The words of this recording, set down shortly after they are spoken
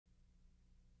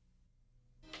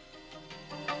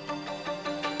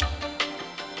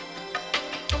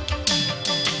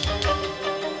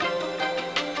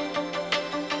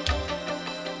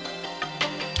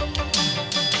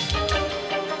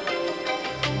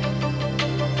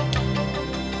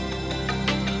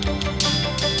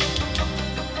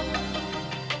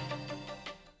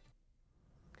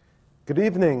Good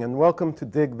evening and welcome to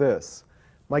Dig This.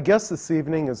 My guest this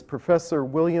evening is Professor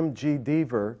William G.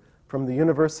 Deaver from the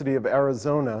University of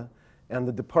Arizona and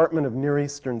the Department of Near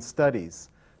Eastern Studies.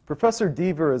 Professor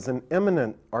Deaver is an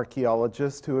eminent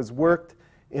archaeologist who has worked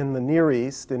in the Near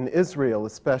East, in Israel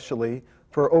especially,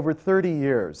 for over 30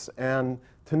 years. And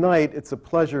tonight it's a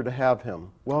pleasure to have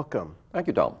him. Welcome. Thank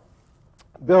you, Tom.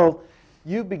 Bill,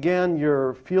 you began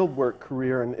your fieldwork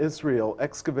career in Israel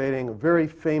excavating a very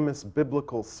famous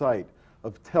biblical site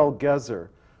of Tel Gezer.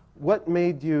 What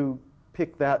made you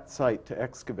pick that site to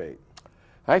excavate?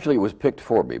 Actually, it was picked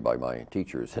for me by my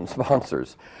teachers and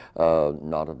sponsors.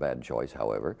 Not a bad choice,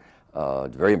 however.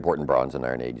 It's a very important Bronze and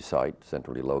Iron Age site,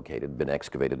 centrally located, been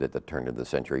excavated at the turn of the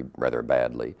century rather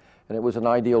badly, and it was an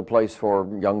ideal place for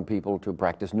young people to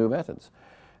practice new methods.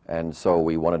 And so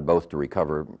we wanted both to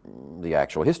recover the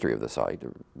actual history of the site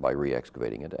by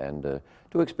re-excavating it and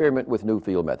to experiment with new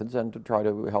field methods and to try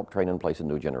to help train and place a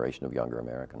new generation of younger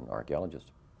American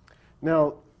archaeologists.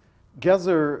 Now,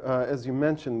 Gezer, as you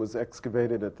mentioned, was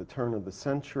excavated at the turn of the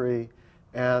century,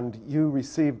 and you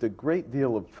received a great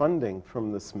deal of funding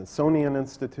from the Smithsonian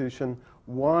Institution.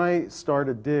 Why start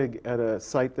a dig at a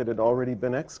site that had already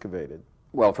been excavated?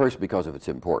 Well, first because of its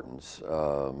importance,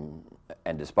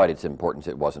 and despite its importance,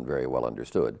 it wasn't very well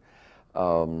understood.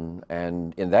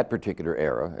 And in that particular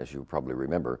era, as you probably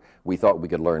remember, we thought we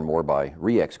could learn more by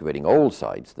re-excavating old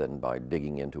sites than by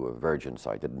digging into a virgin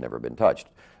site that had never been touched.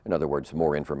 In other words,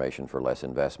 more information for less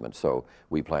investment. So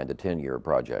we planned a 10-year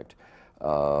project.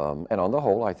 And on the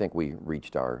whole, I think we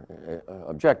reached our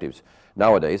objectives.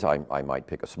 Nowadays, I might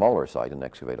pick a smaller site and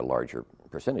excavate a larger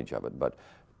percentage of it, but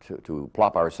to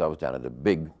plop ourselves down at a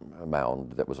big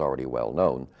mound that was already well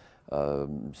known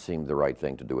seemed the right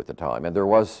thing to do at the time. And there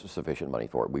was sufficient money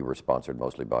for it. We were sponsored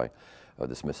mostly by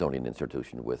the Smithsonian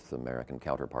Institution with American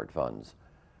counterpart funds.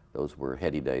 Those were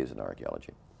heady days in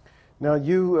archaeology. Now,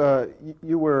 you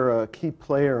were a key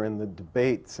player in the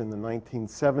debates in the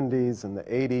 1970s and the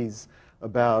 80s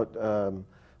about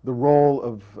the role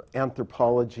of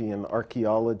anthropology and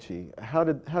archaeology. How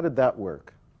did that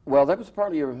work? Well, that was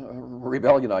partly a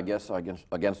rebellion, I guess,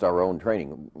 against our own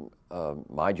training.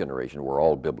 My generation were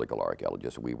all biblical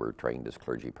archaeologists. We were trained as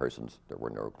clergy persons. There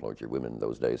were no clergy women in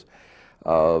those days.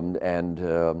 We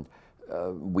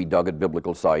dug at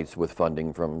biblical sites with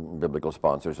funding from biblical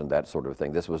sponsors and that sort of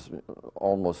thing. This was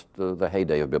almost the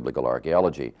heyday of biblical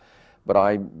archaeology. But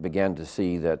I began to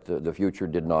see that the future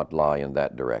did not lie in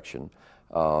that direction,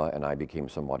 and I became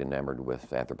somewhat enamored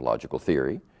with anthropological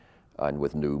theory and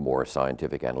with new, more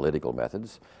scientific analytical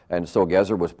methods. And so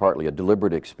Gezer was partly a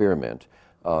deliberate experiment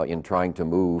in trying to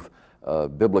move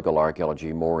biblical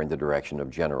archaeology more in the direction of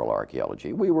general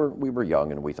archaeology. We were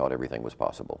young and we thought everything was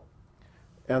possible.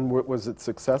 And was it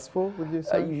successful, would you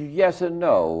say? Yes and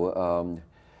no.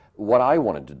 What I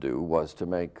wanted to do was to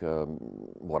make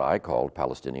what I called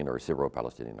Palestinian or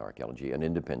Syro-Palestinian archaeology an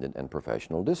independent and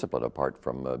professional discipline apart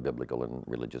from biblical and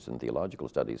religious and theological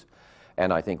studies.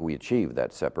 And I think we achieved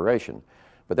that separation.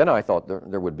 But then I thought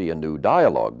there would be a new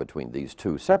dialogue between these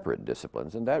two separate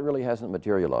disciplines, and that really hasn't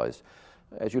materialized.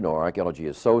 As you know, archaeology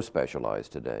is so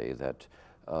specialized today that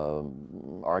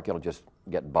archaeologists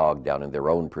get bogged down in their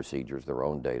own procedures, their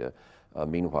own data.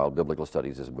 Meanwhile, biblical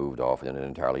studies has moved off in an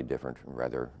entirely different,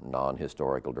 rather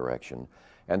non-historical direction.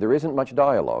 And there isn't much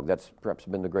dialogue. That's perhaps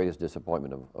been the greatest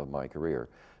disappointment of my career.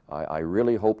 I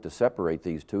really hope to separate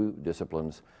these two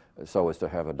disciplines so as to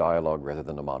have a dialogue rather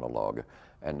than a monologue.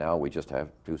 And now we just have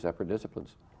two separate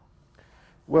disciplines.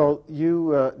 Well,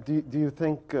 do you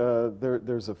think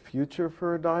there's a future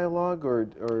for a dialogue, or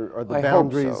are the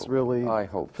boundaries really fixed? I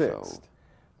hope so.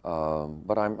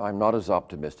 But I'm not as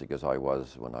optimistic as I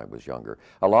was when I was younger.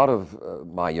 A lot of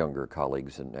my younger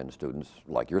colleagues and students,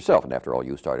 like yourself, and after all,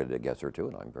 you started at Gezer too,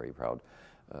 and I'm very proud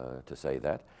to say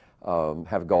that,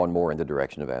 have gone more in the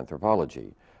direction of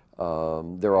anthropology.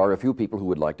 There are a few people who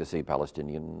would like to see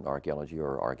Palestinian archaeology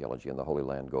or archaeology in the Holy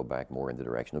Land go back more in the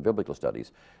direction of biblical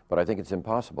studies, but I think it's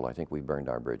impossible. I think we've burned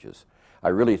our bridges. I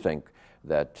really think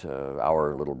that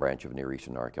our little branch of Near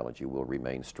Eastern archaeology will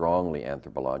remain strongly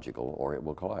anthropological or it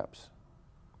will collapse.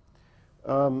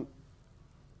 One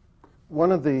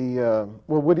of the,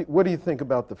 well, what do you think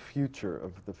about the future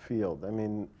of the field? I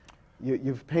mean,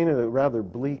 you've painted a rather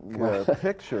bleak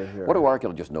picture here. What do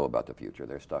archaeologists know about the future?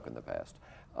 They're stuck in the past.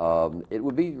 It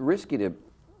would be risky to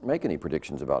make any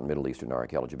predictions about Middle Eastern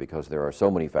archaeology because there are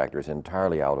so many factors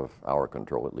entirely out of our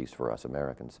control, at least for us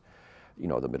Americans. You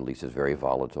know, the Middle East is very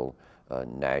volatile.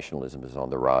 Nationalism is on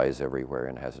the rise everywhere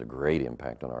and has a great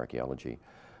impact on archaeology.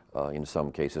 In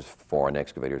some cases, foreign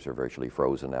excavators are virtually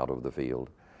frozen out of the field.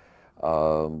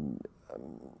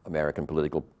 American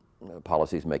political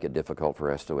policies make it difficult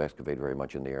for us to excavate very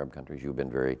much in the Arab countries. You've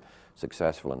been very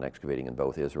successful in excavating in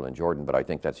both Israel and Jordan, but I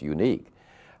think that's unique.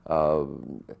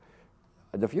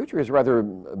 The future is rather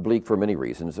bleak for many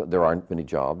reasons. There aren't many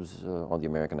jobs on the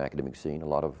American academic scene. A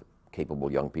lot of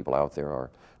capable young people out there are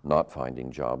not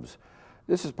finding jobs.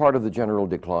 This is part of the general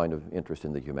decline of interest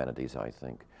in the humanities, I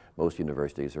think. Most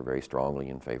universities are very strongly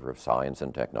in favor of science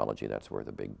and technology. That's where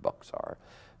the big bucks are.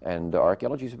 And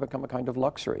archaeology has become a kind of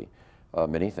luxury.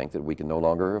 Many think that we can no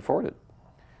longer afford it.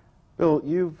 Bill,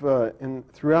 you've,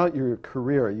 throughout your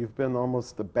career, you've been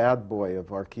almost the bad boy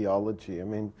of archaeology. I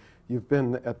mean, you've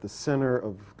been at the center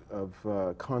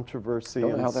of controversy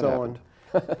and so on.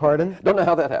 Pardon? Don't know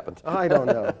how that happened. I don't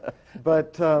know.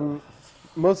 But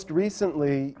most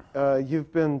recently,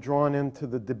 you've been drawn into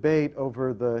the debate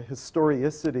over the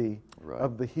historicity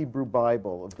of the Hebrew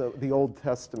Bible, of the Old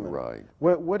Testament. Right.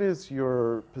 What is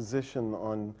your position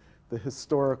on the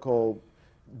historical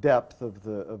depth of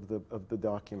the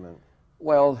document?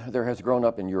 Well, there has grown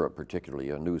up in Europe particularly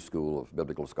a new school of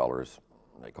biblical scholars,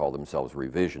 they call themselves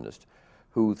revisionists,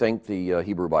 who think the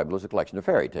Hebrew Bible is a collection of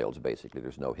fairy tales, basically.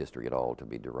 There's no history at all to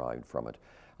be derived from it.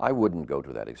 I wouldn't go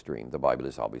to that extreme. The Bible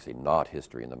is obviously not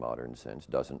history in the modern sense,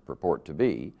 doesn't purport to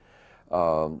be,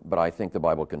 but I think the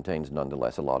Bible contains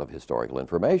nonetheless a lot of historical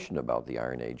information about the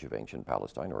Iron Age of ancient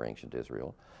Palestine or ancient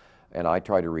Israel. And I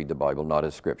try to read the Bible not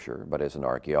as scripture, but as an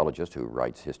archaeologist who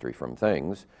writes history from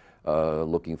things,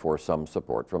 looking for some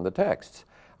support from the texts.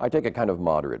 I take a kind of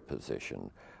moderate position.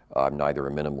 I'm neither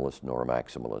a minimalist nor a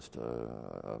maximalist,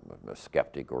 a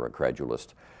skeptic or a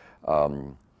credulist.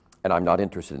 And I'm not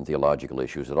interested in theological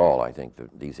issues at all. I think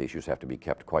that these issues have to be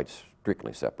kept quite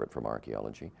strictly separate from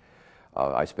archaeology.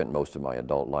 I spent most of my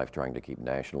adult life trying to keep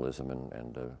nationalism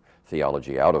and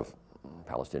theology out of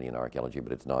Palestinian archaeology,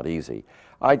 but it's not easy.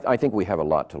 I think we have a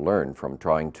lot to learn from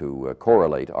trying to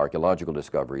correlate archaeological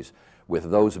discoveries with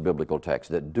those biblical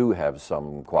texts that do have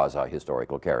some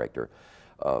quasi-historical character.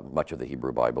 Much of the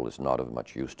Hebrew Bible is not of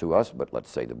much use to us, but let's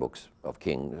say the books of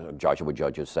Joshua,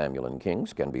 Judges, Samuel, and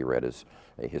Kings can be read as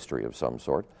a history of some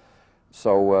sort.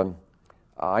 So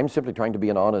I'm simply trying to be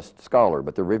an honest scholar,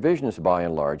 but the revisionists by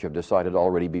and large have decided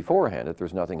already beforehand that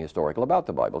there's nothing historical about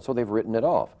the Bible, so they've written it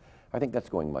off. I think that's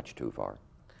going much too far.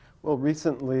 Well,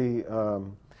 recently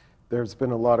there's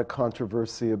been a lot of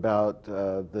controversy about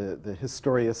the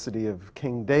historicity of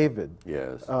King David.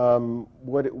 Yes.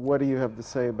 What do you have to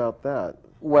say about that?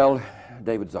 Well,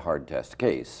 David's a hard test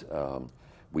case.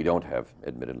 We don't have,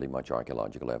 admittedly, much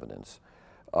archaeological evidence.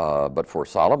 But for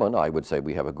Solomon, I would say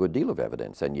we have a good deal of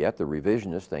evidence, and yet the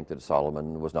revisionists think that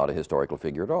Solomon was not a historical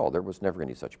figure at all. There was never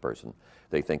any such person.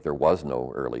 They think there was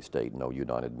no early state, no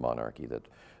united monarchy, that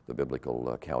the biblical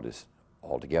account is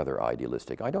altogether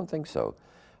idealistic. I don't think so.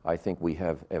 I think we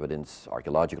have evidence,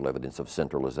 archaeological evidence of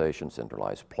centralization,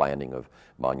 centralized planning of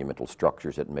monumental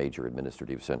structures at major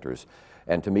administrative centers.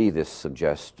 And to me, this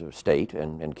suggests state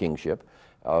and kingship.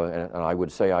 And I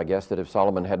would say, I guess, that if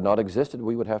Solomon had not existed,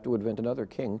 we would have to invent another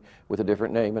king with a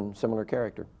different name and similar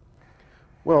character.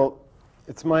 Well,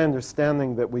 it's my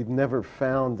understanding that we've never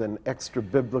found an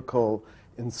extra-biblical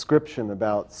inscription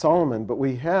about Solomon, but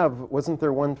we have, wasn't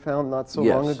there one found not so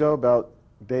long ago about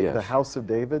the House of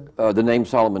David? The name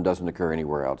Solomon doesn't occur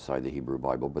anywhere outside the Hebrew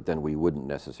Bible, but then we wouldn't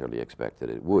necessarily expect that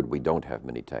it would. We don't have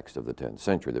many texts of the 10th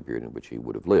century, the period in which he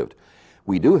would have lived.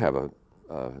 We do have a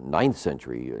 9th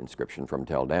century inscription from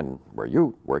Tel Dan, where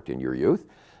you worked in your youth,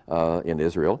 in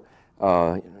Israel,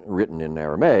 written in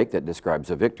Aramaic that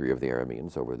describes a victory of the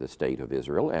Arameans over the state of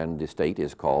Israel, and the state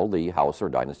is called the House or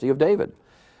Dynasty of David.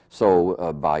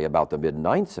 So by about the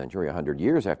mid-9th century, 100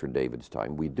 years after David's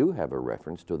time, we do have a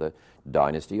reference to the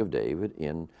dynasty of David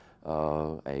in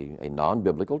a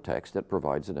non-biblical text that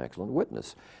provides an excellent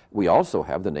witness. We also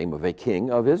have the name of a king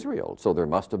of Israel. So there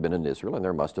must have been an Israel and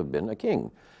there must have been a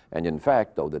king. And in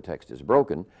fact, though the text is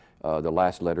broken, the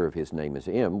last letter of his name is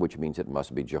M, which means it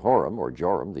must be Jehoram or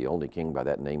Joram, the only king by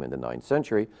that name in the 9th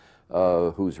century,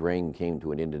 whose reign came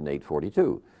to an end in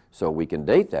 842. So we can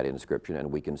date that inscription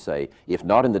and we can say, if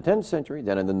not in the 10th century,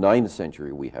 then in the 9th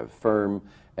century we have firm,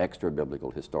 extra-biblical,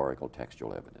 historical,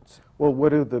 textual evidence. Well,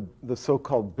 what do the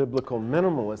so-called biblical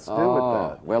minimalists do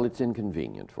with that? Well, it's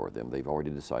inconvenient for them. They've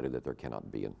already decided that there cannot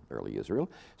be an early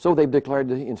Israel. So they've declared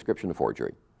the inscription a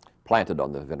forgery, planted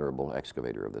on the venerable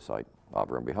excavator of the site,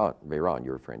 Avram Beiran,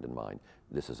 your friend and mine.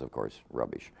 This is, of course,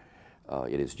 rubbish.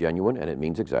 It is genuine and it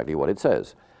means exactly what it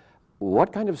says.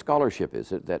 What kind of scholarship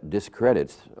is it that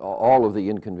discredits all of the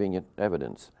inconvenient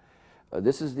evidence?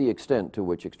 This is the extent to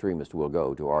which extremists will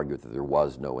go to argue that there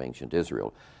was no ancient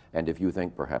Israel. And if you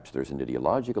think perhaps there's an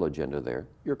ideological agenda there,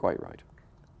 you're quite right.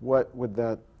 What would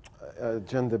that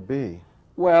agenda be?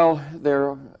 Well,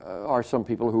 there are some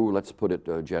people who, let's put it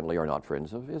gently, are not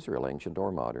friends of Israel, ancient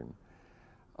or modern.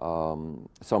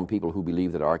 Some people who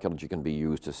believe that archaeology can be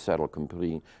used to settle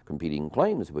competing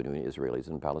claims between Israelis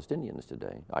and Palestinians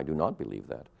today. I do not believe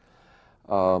that.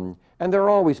 And there are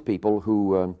always people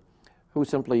who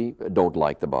simply don't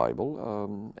like the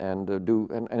Bible and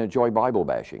enjoy Bible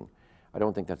bashing. I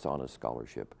don't think that's honest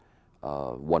scholarship.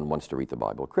 One wants to read the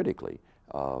Bible critically,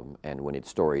 and when its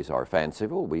stories are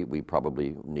fanciful, we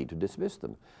probably need to dismiss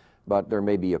them. But there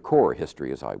may be a core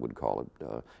history, as I would call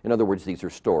it. In other words, these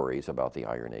are stories about the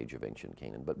Iron Age of ancient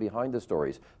Canaan. But behind the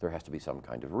stories, there has to be some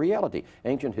kind of reality.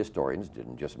 Ancient historians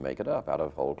didn't just make it up out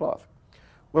of whole cloth.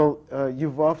 Well,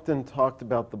 you've often talked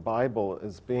about the Bible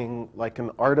as being like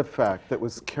an artifact that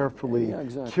was carefully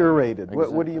curated. Exactly.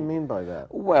 What do you mean by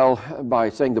that? Well, by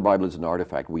saying the Bible is an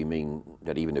artifact, we mean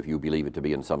that even if you believe it to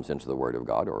be in some sense the Word of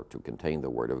God or to contain the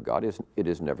Word of God, it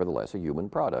is nevertheless a human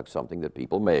product, something that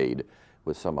people made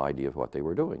with some idea of what they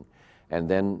were doing. And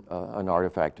then an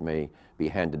artifact may be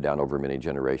handed down over many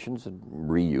generations and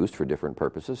reused for different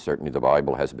purposes. Certainly the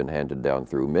Bible has been handed down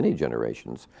through many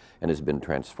generations and has been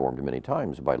transformed many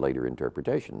times by later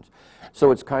interpretations. So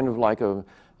it's kind of like a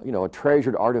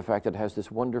treasured artifact that has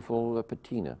this wonderful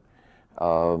patina.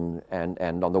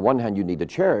 And on the one hand you need to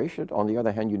cherish it, on the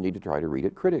other hand you need to try to read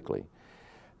it critically.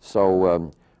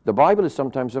 So the Bible is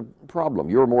sometimes a problem.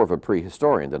 You're more of a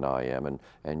prehistorian than I am,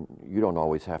 and you don't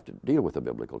always have to deal with the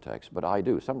biblical text, but I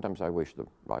do. Sometimes I wish the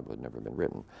Bible had never been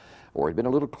written, or had been a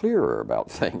little clearer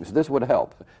about things. This would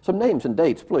help. Some names and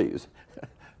dates, please.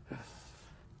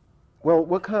 Well,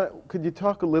 could you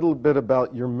talk a little bit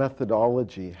about your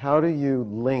methodology? How do you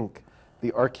link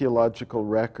the archaeological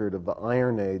record of the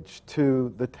Iron Age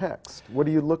to the text? What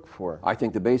do you look for? I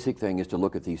think the basic thing is to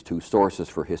look at these two sources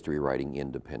for history writing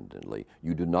independently.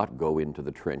 You do not go into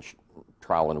the trench,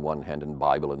 trowel in one hand and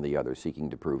Bible in the other,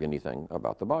 seeking to prove anything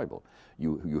about the Bible.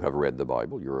 You have read the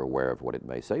Bible, you're aware of what it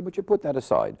may say, but you put that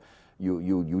aside.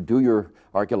 You do your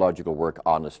archaeological work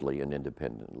honestly and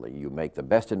independently. You make the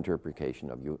best interpretation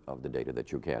of the data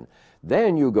that you can.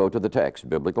 Then you go to the text,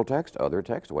 biblical text, other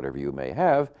text, whatever you may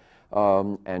have,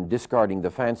 and discarding the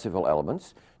fanciful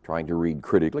elements, trying to read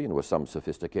critically and with some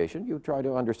sophistication, you try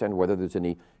to understand whether there's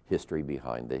any history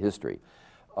behind the history.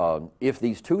 If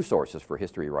these two sources for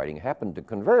history writing happen to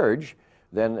converge,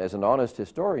 then as an honest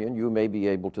historian, you may be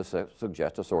able to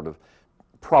suggest a sort of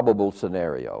probable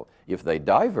scenario. If they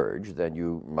diverge, then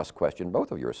you must question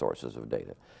both of your sources of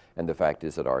data. And the fact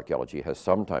is that archaeology has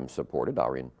sometimes supported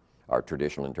our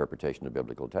traditional interpretation of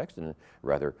biblical text in a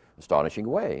rather astonishing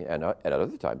way, and at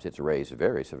other times it's raised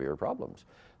very severe problems.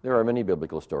 There are many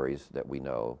biblical stories that we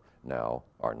know now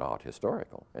are not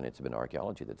historical, and it's been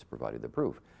archaeology that's provided the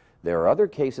proof. There are other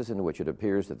cases in which it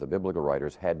appears that the biblical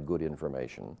writers had good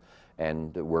information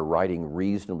and were writing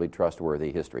reasonably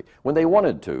trustworthy history. When they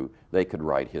wanted to, they could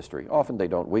write history. Often they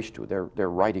don't wish to. They're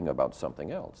writing about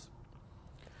something else.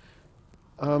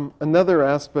 Another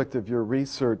aspect of your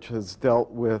research has dealt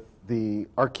with the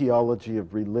archaeology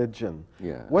of religion.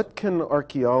 Yes. What can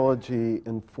archaeology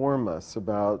inform us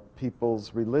about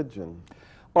people's religion?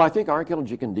 Well, I think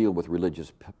archaeology can deal with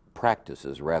religious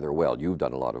practices rather well. You've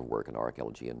done a lot of work in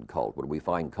archaeology and cult. When we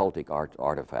find cultic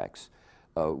artifacts,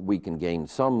 we can gain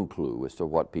some clue as to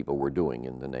what people were doing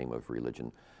in the name of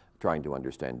religion. Trying to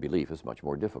understand belief is much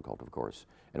more difficult, of course.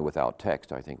 And without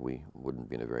text, I think we wouldn't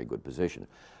be in a very good position.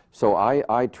 So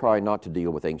I try not to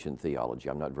deal with ancient theology.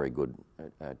 I'm not very good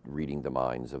at reading the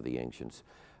minds of the ancients.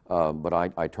 But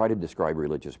I try to describe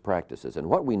religious practices. And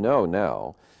what we know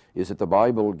now is that the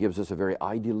Bible gives us a very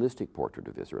idealistic portrait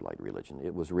of Israelite religion.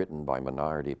 It was written by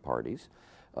minority parties,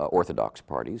 Orthodox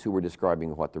parties, who were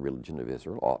describing what the religion of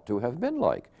Israel ought to have been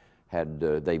like had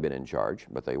they been in charge,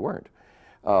 but they weren't.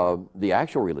 The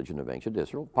actual religion of ancient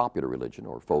Israel, popular religion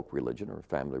or folk religion or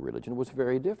family religion, was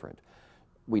very different.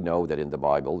 We know that in the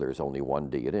Bible there's only one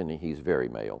deity and he's very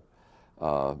male.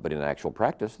 But in actual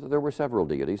practice there were several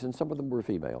deities and some of them were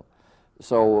female.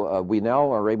 So we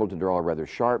now are able to draw a rather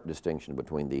sharp distinction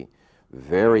between the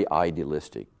very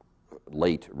idealistic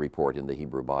late report in the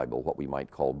Hebrew Bible, what we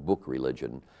might call book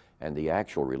religion, and the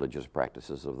actual religious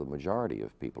practices of the majority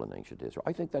of people in ancient Israel.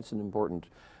 I think that's an important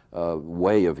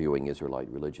way of viewing Israelite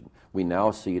religion. We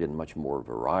now see it in much more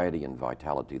variety and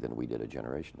vitality than we did a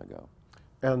generation ago.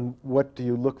 And what do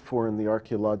you look for in the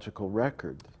archaeological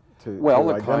record to the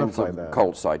identify kinds of that?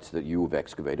 cult sites that you've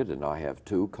excavated, and I have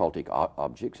too, cultic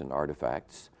objects and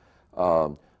artifacts.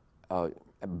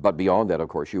 But beyond that, of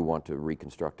course, you want to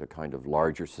reconstruct a kind of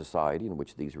larger society in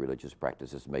which these religious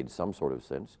practices made some sort of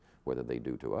sense, whether they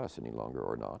do to us any longer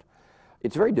or not.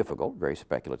 It's very difficult, very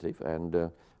speculative,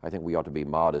 and I think we ought to be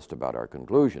modest about our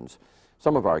conclusions.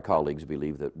 Some of our colleagues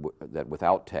believe that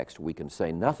without text we can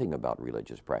say nothing about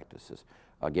religious practices.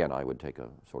 Again, I would take a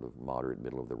sort of moderate,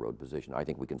 middle-of-the-road position. I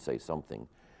think we can say something.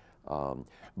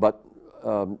 But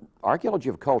archaeology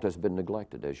of cult has been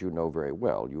neglected, as you know very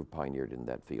well. You've pioneered in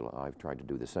that field. I've tried to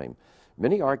do the same.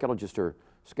 Many archaeologists are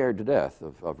scared to death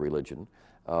of religion,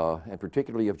 and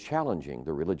particularly of challenging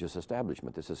the religious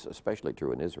establishment. This is especially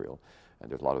true in Israel,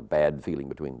 and there's a lot of bad feeling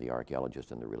between the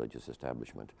archaeologists and the religious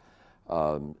establishment.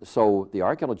 So the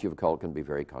archaeology of cult can be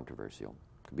very controversial,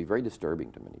 can be very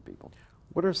disturbing to many people.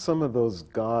 What are some of those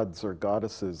gods or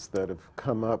goddesses that have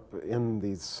come up in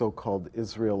these so-called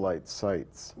Israelite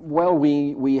sites? Well,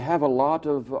 we have a lot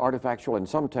of artifactual and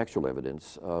some textual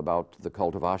evidence about the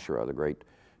cult of Asherah, the great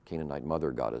Canaanite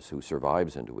mother goddess who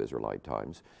survives into Israelite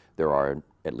times. There are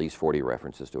at least 40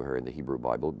 references to her in the Hebrew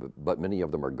Bible, but many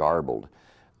of them are garbled,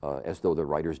 as though the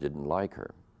writers didn't like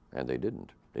her, and they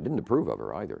didn't. They didn't approve of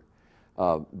her either.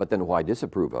 But then why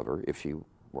disapprove of her if she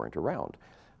weren't around?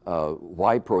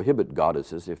 Why prohibit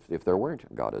goddesses if there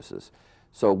weren't goddesses?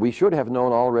 So we should have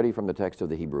known already from the text of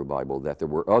the Hebrew Bible that there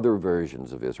were other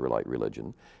versions of Israelite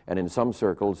religion, and in some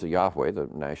circles, Yahweh, the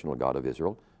national god of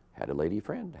Israel, had a lady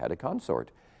friend, had a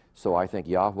consort. So I think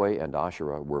Yahweh and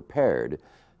Asherah were paired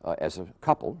as a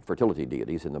couple, fertility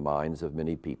deities, in the minds of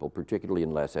many people, particularly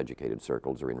in less educated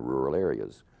circles or in rural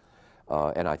areas.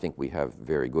 And I think we have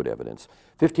very good evidence.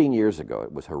 15 years ago,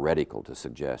 it was heretical to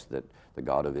suggest that the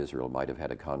God of Israel might have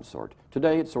had a consort.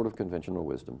 Today, it's sort of conventional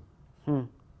wisdom.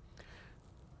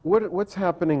 What's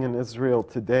happening in Israel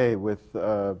today with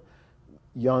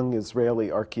young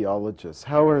Israeli archaeologists?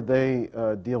 How are they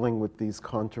dealing with these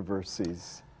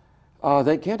controversies?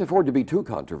 They can't afford to be too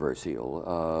controversial.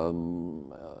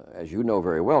 As you know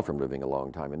very well from living a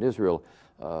long time in Israel,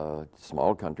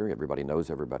 small country, everybody knows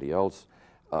everybody else.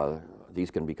 These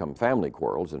can become family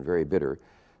quarrels and very bitter.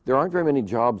 There aren't very many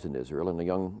jobs in Israel, and a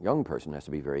young person has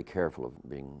to be very careful of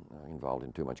being involved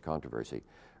in too much controversy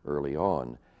early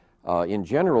on. In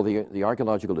general, the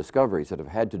archaeological discoveries that have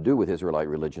had to do with Israelite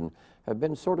religion have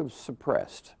been sort of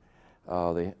suppressed.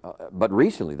 But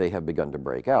recently they have begun to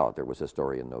break out. There was a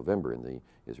story in November in the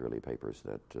Israeli papers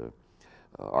that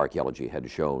archaeology had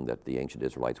shown that the ancient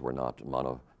Israelites were not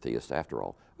monotheists after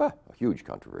all. A huge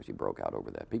controversy broke out over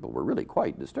that. People were really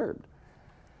quite disturbed.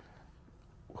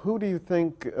 Who do you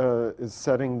think is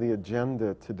setting the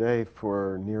agenda today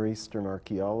for Near Eastern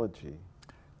archaeology?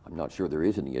 I'm not sure there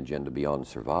is any agenda beyond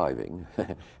surviving,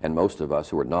 and most of us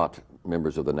who are not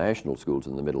members of the national schools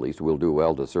in the Middle East will do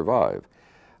well to survive.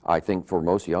 I think for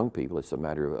most young people it's a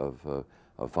matter of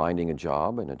finding a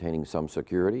job and attaining some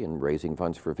security and raising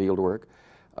funds for field work.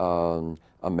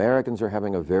 Americans are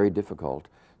having a very difficult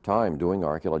time doing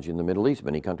archaeology in the Middle East.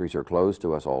 Many countries are closed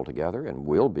to us altogether and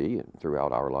will be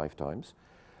throughout our lifetimes.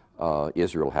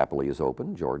 Israel happily is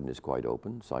open. Jordan is quite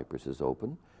open. Cyprus is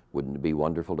open. Wouldn't it be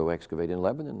wonderful to excavate in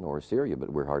Lebanon or Syria, but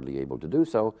we're hardly able to do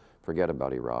so. Forget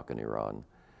about Iraq and Iran.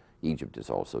 Egypt is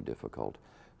also difficult.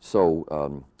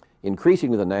 So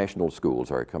increasingly the national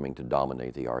schools are coming to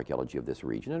dominate the archaeology of this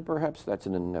region, and perhaps that's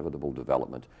an inevitable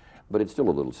development, but it's still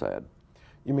a little sad.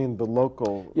 You mean the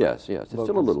local? Yes, it's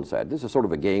still a little sad. This is sort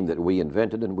of a game that we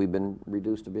invented, and we've been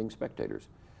reduced to being spectators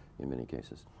in many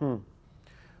cases.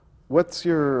 What's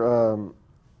your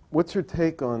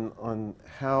take on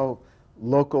how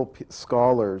local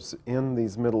scholars in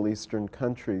these Middle Eastern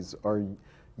countries are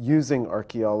using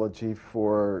archaeology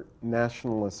for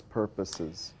nationalist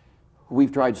purposes?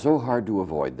 We've tried so hard to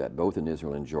avoid that, both in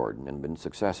Israel and Jordan, and been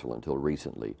successful until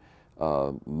recently.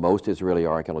 Most Israeli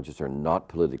archaeologists are not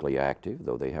politically active,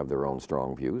 though they have their own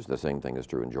strong views. The same thing is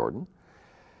true in Jordan.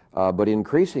 But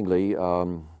increasingly,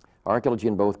 archaeology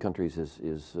in both countries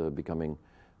is becoming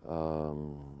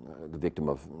the victim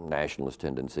of nationalist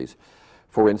tendencies.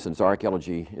 For instance,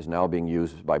 archaeology is now being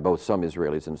used by both some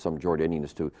Israelis and some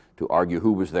Jordanians to argue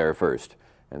who was there first,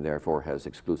 and therefore has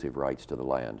exclusive rights to the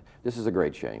land. This is a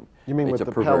great shame. You mean it's with a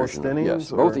the perversion. Palestinians?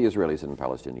 Yes, both the Israelis and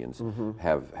Palestinians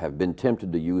have been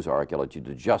tempted to use archaeology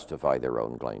to justify their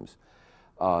own claims.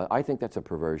 I think that's a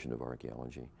perversion of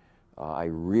archaeology. I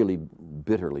really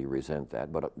bitterly resent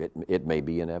that, but it may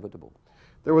be inevitable.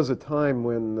 There was a time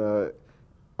when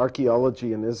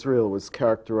archaeology in Israel was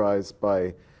characterized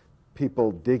by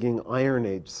people digging Iron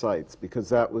Age sites because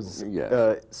that was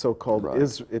so-called,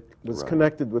 it was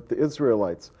connected with the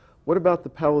Israelites. What about the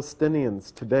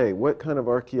Palestinians today? What kind of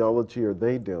archaeology are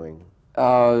they doing?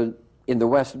 In the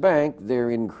West Bank,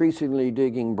 they're increasingly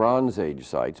digging Bronze Age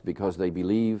sites because they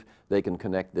believe they can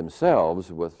connect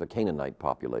themselves with the Canaanite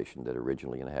population that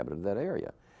originally inhabited that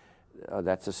area.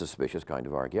 that's a suspicious kind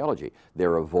of archaeology.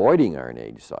 They're avoiding Iron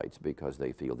Age sites because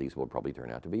they feel these will probably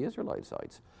turn out to be Israelite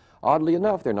sites. Oddly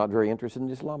enough, they're not very interested in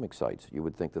Islamic sites. You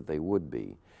would think that they would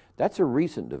be. That's a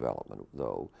recent development,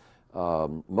 though.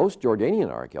 Most Jordanian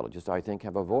archaeologists, I think,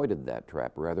 have avoided that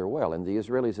trap rather well, and the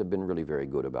Israelis have been really very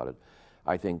good about it.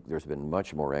 I think there's been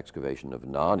much more excavation of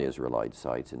non-Israelite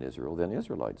sites in Israel than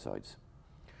Israelite sites.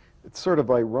 It's sort of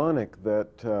ironic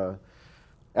that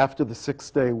after the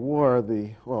Six-Day War,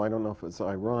 well, I don't know if it's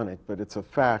ironic, but it's a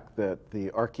fact that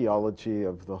the archaeology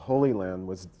of the Holy Land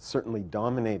was certainly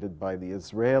dominated by the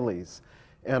Israelis.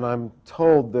 And I'm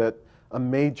told that a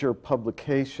major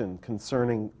publication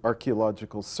concerning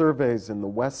archaeological surveys in the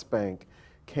West Bank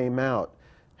came out.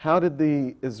 How did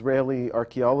the Israeli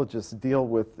archaeologists deal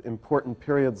with important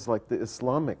periods like the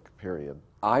Islamic period?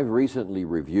 I've recently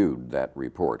reviewed that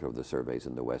report of the surveys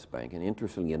in the West Bank, and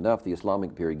interestingly enough, the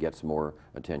Islamic period gets more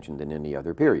attention than any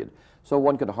other period. So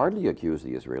one could hardly accuse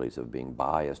the Israelis of being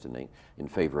biased in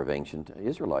favor of ancient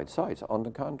Israelite sites. On the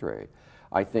contrary,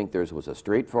 I think theirs was a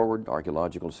straightforward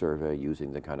archaeological survey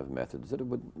using the kind of methods that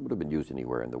would have been used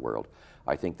anywhere in the world.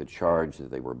 I think the charge that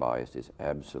they were biased is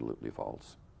absolutely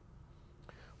false.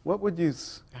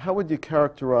 How would you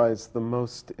characterize the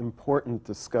most important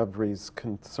discoveries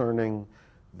concerning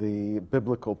the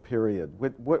biblical period?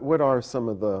 What are some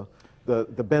of the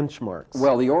benchmarks?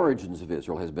 Well, the origins of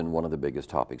Israel has been one of the biggest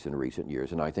topics in recent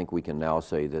years, and I think we can now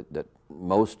say that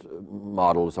most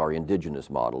models are indigenous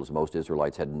models. Most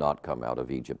Israelites had not come out of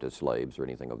Egypt as slaves or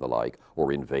anything of the like,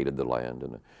 or invaded the land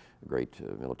in a great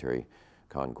military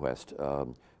conquest.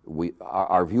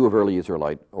 Our view of early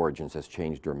Israelite origins has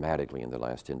changed dramatically in the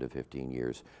last 10 to 15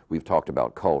 years. We've talked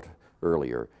about cult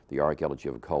earlier. The archaeology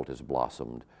of cult has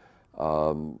blossomed.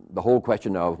 The whole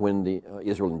question of when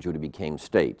Israel and Judah became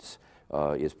states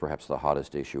is perhaps the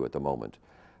hottest issue at the moment.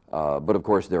 But of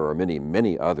course there are many,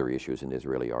 many other issues in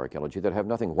Israeli archaeology that have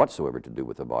nothing whatsoever to do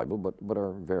with the Bible, but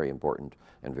are very important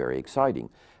and very exciting.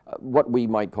 What we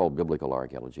might call biblical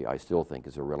archaeology, I still think,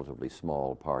 is a relatively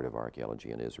small part of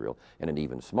archaeology in Israel, and an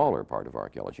even smaller part of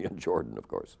archaeology in Jordan, of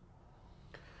course.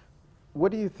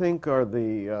 What do you think are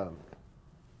the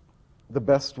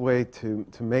best way to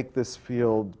make this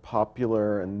field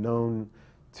popular and known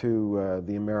to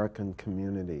the American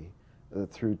community?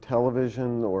 Through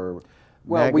television or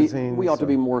magazines? We ought to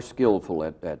be more skillful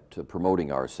at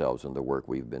promoting ourselves and the work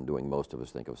we've been doing. Most of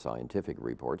us think of scientific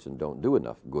reports and don't do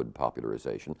enough good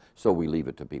popularization, so we leave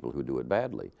it to people who do it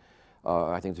badly.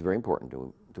 I think it's very important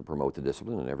to promote the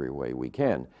discipline in every way we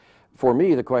can. For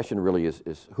me, the question really is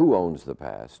who owns the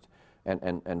past,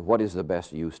 and what is the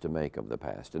best use to make of the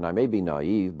past? And I may be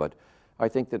naive, but I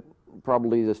think that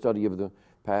probably the study of the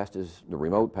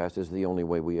remote past is the only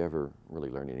way we ever really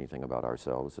learn anything about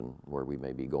ourselves and where we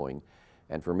may be going.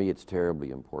 And for me, it's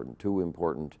terribly important, too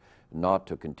important not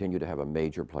to continue to have a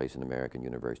major place in American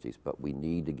universities, but we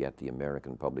need to get the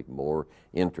American public more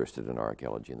interested in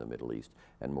archaeology in the Middle East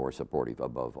and more supportive.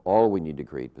 Above all, we need to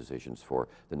create positions for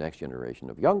the next generation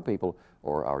of young people,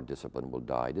 or our discipline will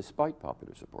die despite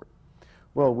popular support.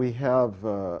 Well, we have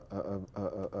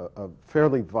a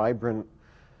fairly vibrant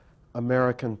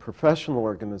American professional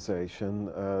organization,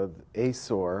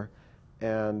 ASOR,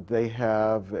 and they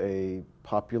have a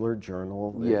popular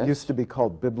journal. Yes. It used to be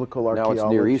called Biblical Archaeology. Now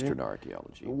it's Near Eastern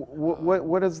Archaeology.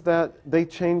 What is that? They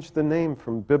changed the name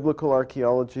from Biblical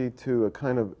Archaeology to a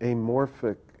kind of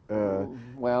amorphic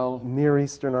Near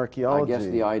Eastern Archaeology. I guess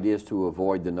the idea is to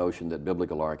avoid the notion that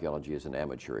biblical archaeology is an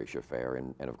amateurish affair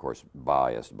and of course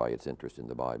biased by its interest in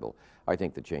the Bible. I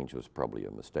think the change was probably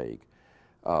a mistake.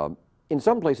 In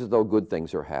some places, though, good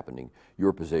things are happening.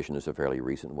 Your position is a fairly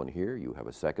recent one here. You have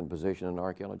a second position in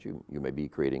archaeology. You may be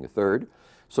creating a third.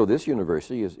 So this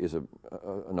university is an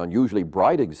unusually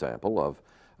bright example of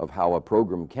how a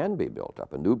program can be built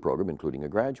up, a new program, including a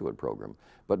graduate program.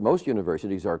 But most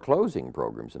universities are closing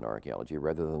programs in archaeology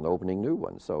rather than opening new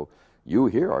ones. So you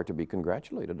here are to be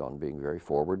congratulated on being very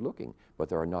forward-looking. But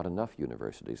there are not enough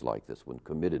universities like this one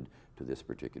committed to this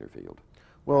particular field.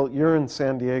 Well, you're in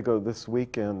San Diego this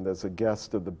weekend as a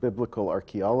guest of the Biblical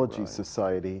Archaeology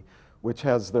Society, which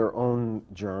has their own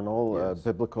journal, Yes.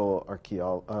 Biblical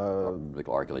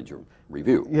Archaeology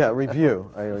Review. Yeah,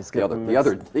 Review. I always get the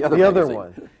other other magazine.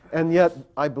 one. And yet,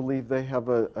 I believe they have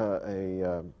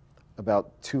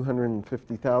about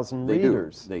 250,000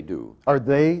 readers. They do. Are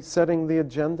they setting the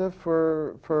agenda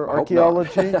for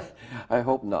archaeology? I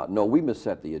hope not. No, we must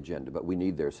set the agenda, but we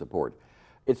need their support.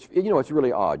 It's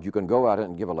really odd. You can go out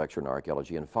and give a lecture in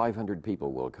archaeology and 500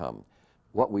 people will come.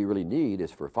 What we really need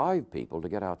is for 5 people to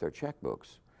get out their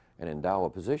checkbooks and endow a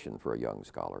position for a young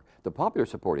scholar. The popular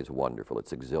support is wonderful.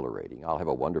 It's exhilarating. I'll have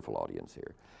a wonderful audience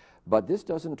here. But this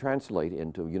doesn't translate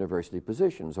into university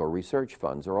positions or research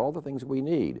funds or all the things we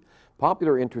need.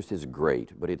 Popular interest is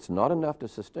great, but it's not enough to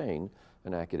sustain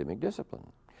an academic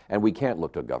discipline. And we can't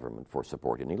look to government for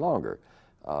support any longer.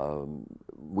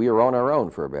 We are on our own,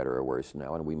 for better or worse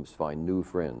now, and we must find new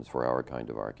friends for our kind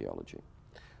of archaeology.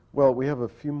 Well, we have a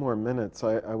few more minutes.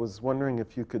 I was wondering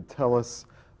if you could tell us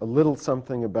a little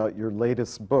something about your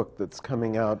latest book that's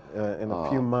coming out in a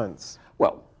few months.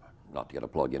 Well, not to get a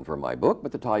plug in for my book,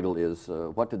 but the title is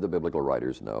What Did the Biblical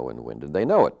Writers Know and When Did They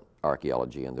Know It?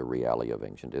 Archaeology and the Reality of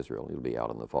Ancient Israel. It'll be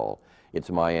out in the fall. It's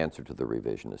my answer to the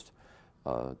revisionist.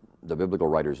 The biblical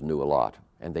writers knew a lot,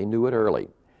 and they knew it early.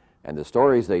 And the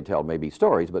stories they tell may be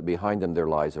stories, but behind them there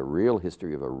lies a real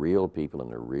history of a real people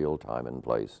in a real time and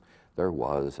place. There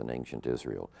was an ancient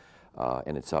Israel,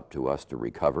 and it's up to us to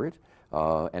recover it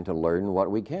and to learn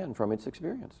what we can from its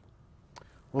experience.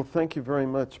 Well, thank you very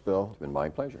much, Bill. It's been my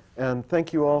pleasure. And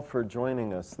thank you all for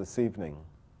joining us this evening.